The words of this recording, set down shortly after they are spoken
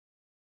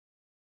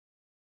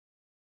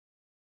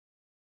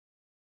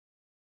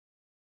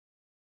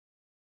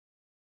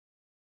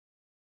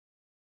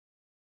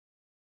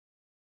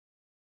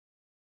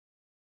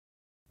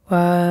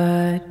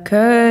What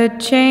could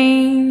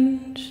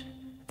change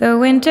the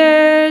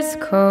winter's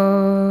course?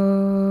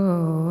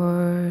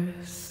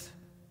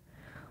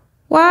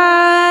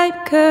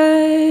 What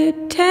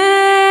could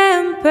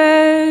temper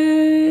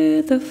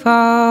the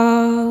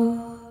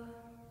fall?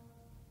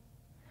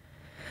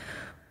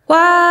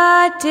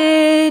 What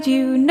did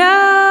you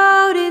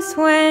notice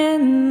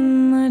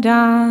when the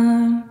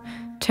dawn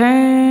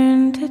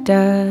turned to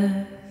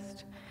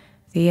dust?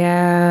 The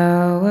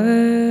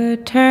hour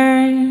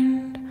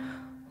turned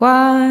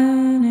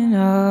one and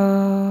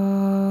all.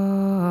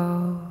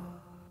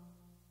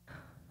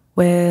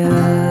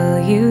 Will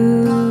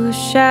you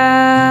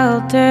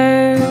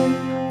shelter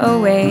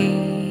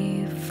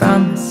away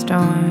from the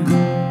storm?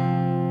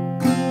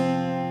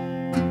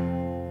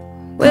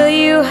 Will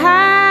you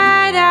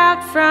hide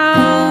out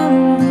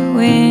from the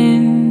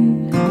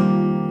wind?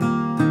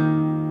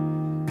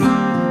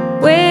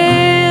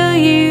 Will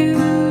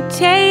you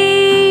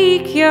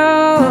take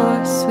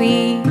your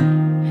sweet,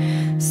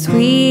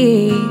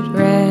 sweet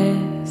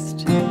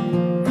rest,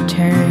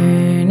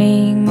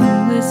 returning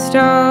with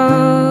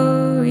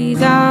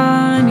stories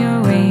on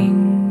your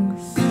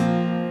wings?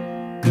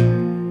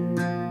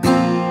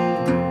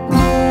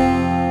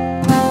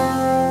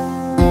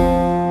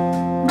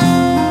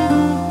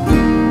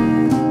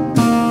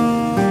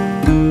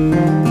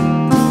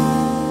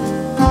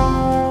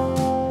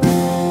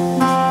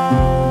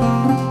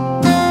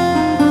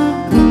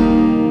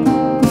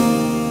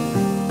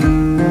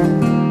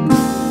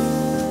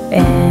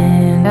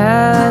 In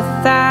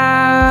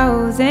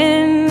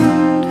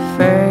 1,000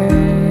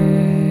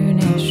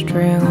 furnished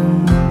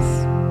rooms,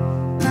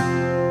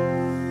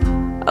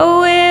 a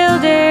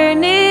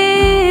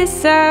wilderness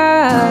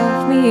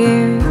of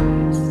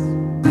mirrors,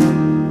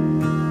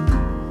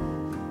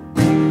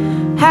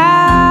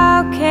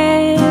 how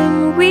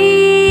can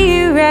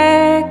we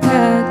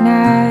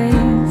recognize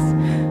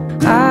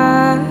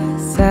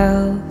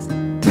ourselves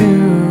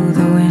through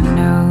the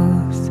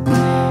windows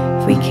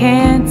if we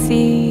can't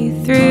see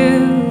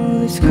through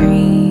the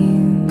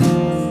screen's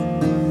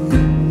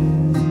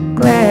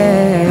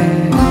glare?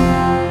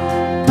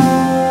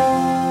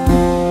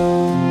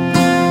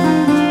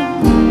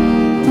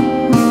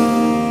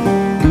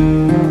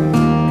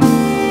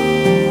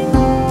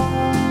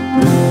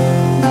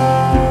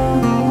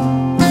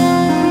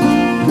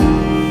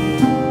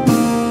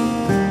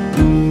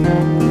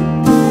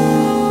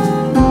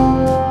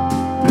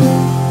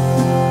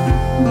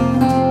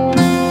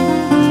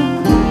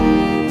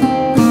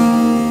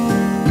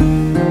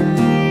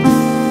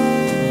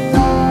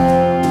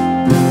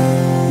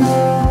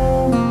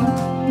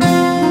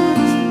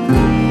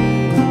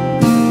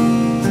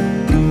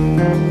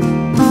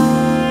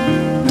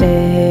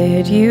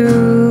 Did you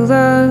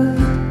look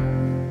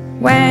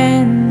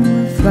when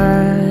the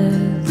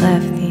flood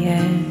left the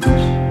edge?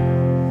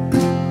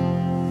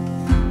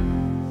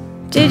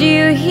 Did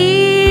you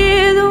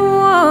hear the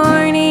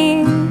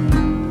warning?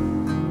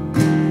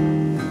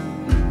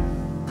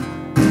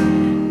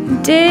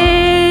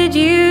 Did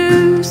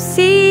you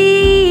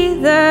see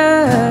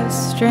the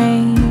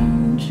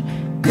strange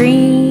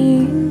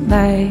green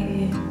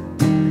light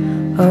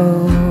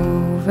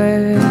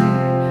over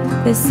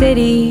the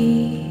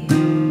city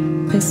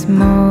this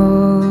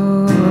morning?